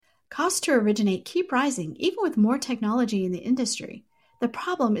Costs to originate keep rising even with more technology in the industry. The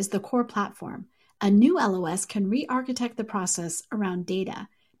problem is the core platform. A new LOS can re-architect the process around data,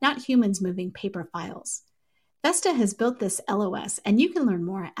 not humans moving paper files. Vesta has built this LOS, and you can learn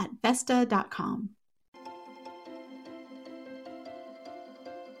more at Vesta.com.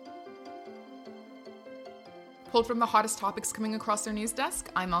 Pulled from the hottest topics coming across our news desk,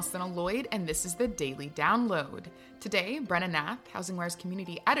 I'm Alcina Lloyd, and this is the Daily Download. Today, Brenna Nath, HousingWire's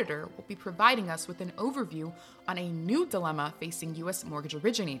community editor, will be providing us with an overview on a new dilemma facing U.S. mortgage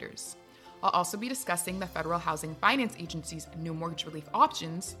originators. I'll also be discussing the Federal Housing Finance Agency's new mortgage relief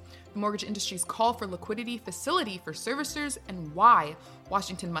options, the mortgage industry's call for liquidity facility for servicers, and why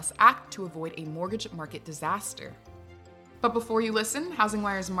Washington must act to avoid a mortgage market disaster. But before you listen,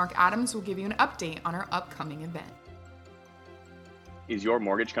 HousingWire's Mark Adams will give you an update on our upcoming event. Is your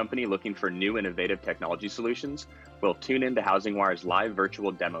mortgage company looking for new innovative technology solutions? Well, tune in to HousingWire's live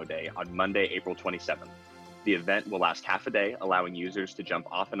virtual demo day on Monday, April 27th. The event will last half a day, allowing users to jump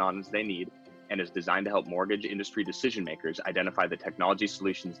off and on as they need, and is designed to help mortgage industry decision makers identify the technology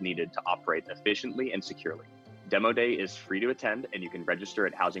solutions needed to operate efficiently and securely. Demo day is free to attend, and you can register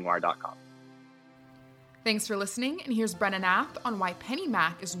at housingwire.com. Thanks for listening, and here's Brenna Nath on why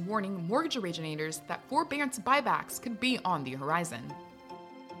PennyMac is warning mortgage originators that forbearance buybacks could be on the horizon.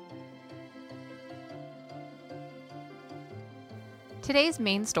 Today's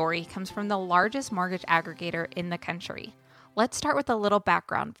main story comes from the largest mortgage aggregator in the country. Let's start with a little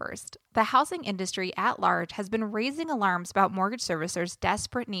background first. The housing industry at large has been raising alarms about mortgage servicers'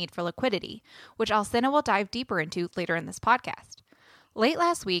 desperate need for liquidity, which Alcina will dive deeper into later in this podcast. Late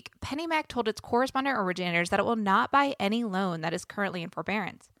last week, PennyMac told its correspondent originators that it will not buy any loan that is currently in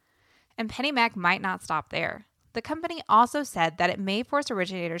forbearance. And PennyMac might not stop there. The company also said that it may force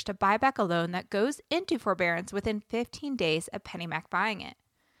originators to buy back a loan that goes into forbearance within 15 days of PennyMac buying it.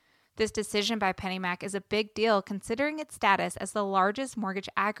 This decision by PennyMac is a big deal considering its status as the largest mortgage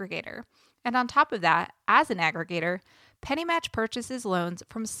aggregator. And on top of that, as an aggregator, PennyMac purchases loans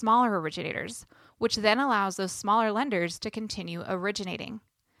from smaller originators, which then allows those smaller lenders to continue originating.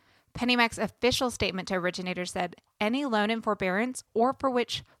 PennyMac's official statement to originators said any loan in forbearance or for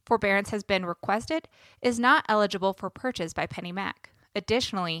which forbearance has been requested is not eligible for purchase by PennyMac.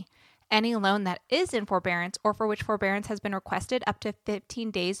 Additionally, any loan that is in forbearance or for which forbearance has been requested up to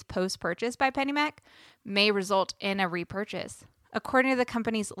 15 days post-purchase by PennyMac may result in a repurchase. According to the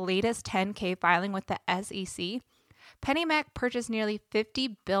company's latest 10-K filing with the SEC, PennyMac purchased nearly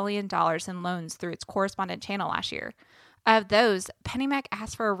 $50 billion in loans through its correspondent channel last year. Of those, PennyMac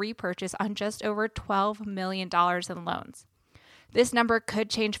asked for a repurchase on just over $12 million in loans. This number could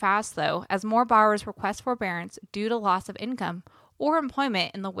change fast, though, as more borrowers request forbearance due to loss of income or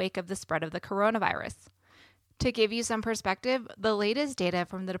employment in the wake of the spread of the coronavirus. To give you some perspective, the latest data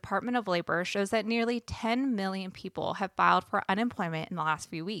from the Department of Labor shows that nearly 10 million people have filed for unemployment in the last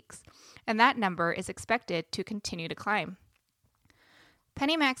few weeks, and that number is expected to continue to climb.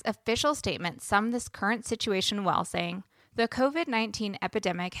 PennyMac's official statement summed this current situation well, saying, "The COVID-19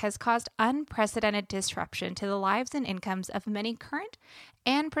 epidemic has caused unprecedented disruption to the lives and incomes of many current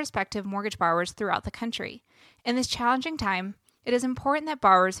and prospective mortgage borrowers throughout the country. In this challenging time, it is important that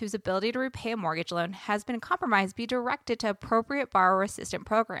borrowers whose ability to repay a mortgage loan has been compromised be directed to appropriate borrower assistance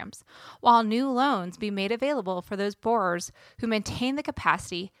programs, while new loans be made available for those borrowers who maintain the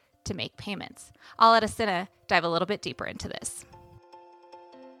capacity to make payments." I'll let Alcina dive a little bit deeper into this.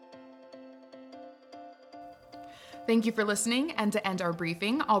 Thank you for listening, and to end our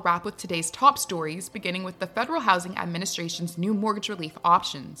briefing, I'll wrap with today's top stories, beginning with the Federal Housing Administration's new mortgage relief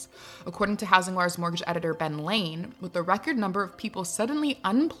options. According to HousingWire's mortgage editor Ben Lane, with the record number of people suddenly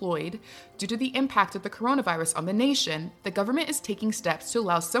unemployed due to the impact of the coronavirus on the nation, the government is taking steps to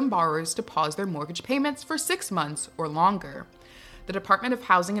allow some borrowers to pause their mortgage payments for 6 months or longer. The Department of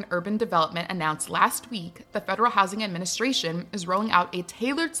Housing and Urban Development announced last week the Federal Housing Administration is rolling out a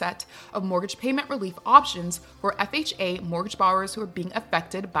tailored set of mortgage payment relief options for FHA mortgage borrowers who are being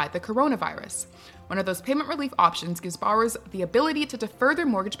affected by the coronavirus. One of those payment relief options gives borrowers the ability to defer their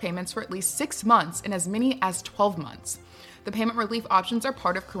mortgage payments for at least 6 months and as many as 12 months. The payment relief options are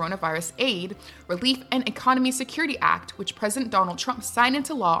part of Coronavirus Aid, Relief, and Economy Security Act, which President Donald Trump signed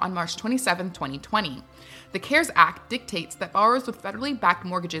into law on March 27, 2020. The CARES Act dictates that borrowers with federally backed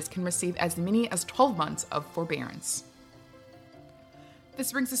mortgages can receive as many as 12 months of forbearance.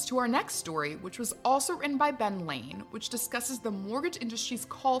 This brings us to our next story, which was also written by Ben Lane, which discusses the mortgage industry's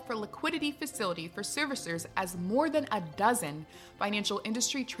call for liquidity facility for servicers as more than a dozen financial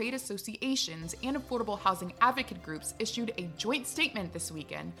industry trade associations and affordable housing advocate groups issued a joint statement this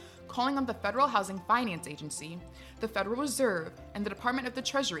weekend calling on the Federal Housing Finance Agency, the Federal Reserve, and the Department of the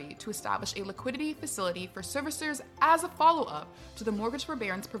Treasury to establish a liquidity facility for servicers as a follow-up to the mortgage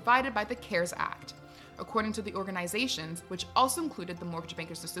forbearance provided by the CARES Act. According to the organizations, which also included the Mortgage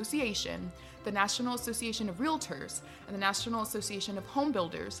Bankers Association, the National Association of Realtors, and the National Association of Home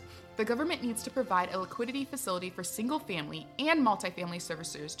Builders, the government needs to provide a liquidity facility for single-family and multifamily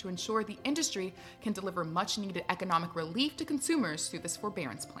servicers to ensure the industry can deliver much-needed economic relief to consumers through this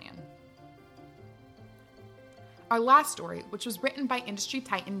forbearance plan. Our last story, which was written by industry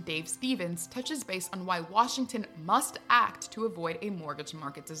titan Dave Stevens, touches base on why Washington must act to avoid a mortgage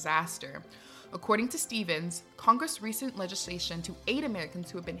market disaster. According to Stevens, Congress' recent legislation to aid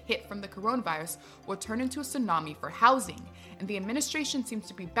Americans who have been hit from the coronavirus will turn into a tsunami for housing, and the administration seems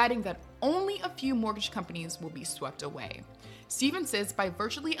to be betting that only a few mortgage companies will be swept away. Stevens says by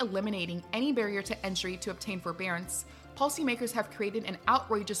virtually eliminating any barrier to entry to obtain forbearance, policymakers have created an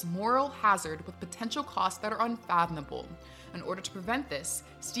outrageous moral hazard with potential costs that are unfathomable. In order to prevent this,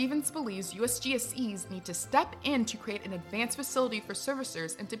 Stevens believes U.S. GSEs need to step in to create an advanced facility for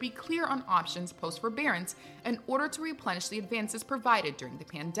servicers and to be clear on options post-forbearance in order to replenish the advances provided during the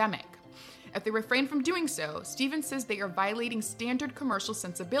pandemic. If they refrain from doing so, Stevens says they are violating standard commercial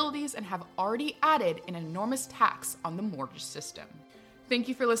sensibilities and have already added an enormous tax on the mortgage system. Thank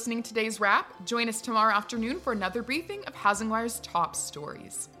you for listening to today's wrap. Join us tomorrow afternoon for another briefing of HousingWire's top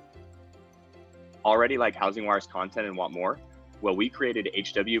stories. Already like HousingWire's content and want more? Well, we created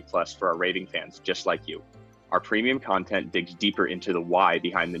HW Plus for our raving fans just like you. Our premium content digs deeper into the why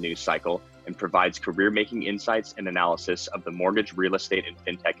behind the news cycle and provides career-making insights and analysis of the mortgage, real estate, and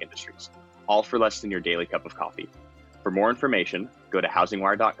fintech industries, all for less than your daily cup of coffee. For more information, go to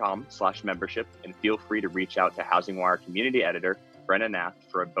housingwire.com/membership and feel free to reach out to HousingWire community editor Brenna Nath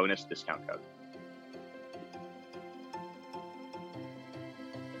for a bonus discount code.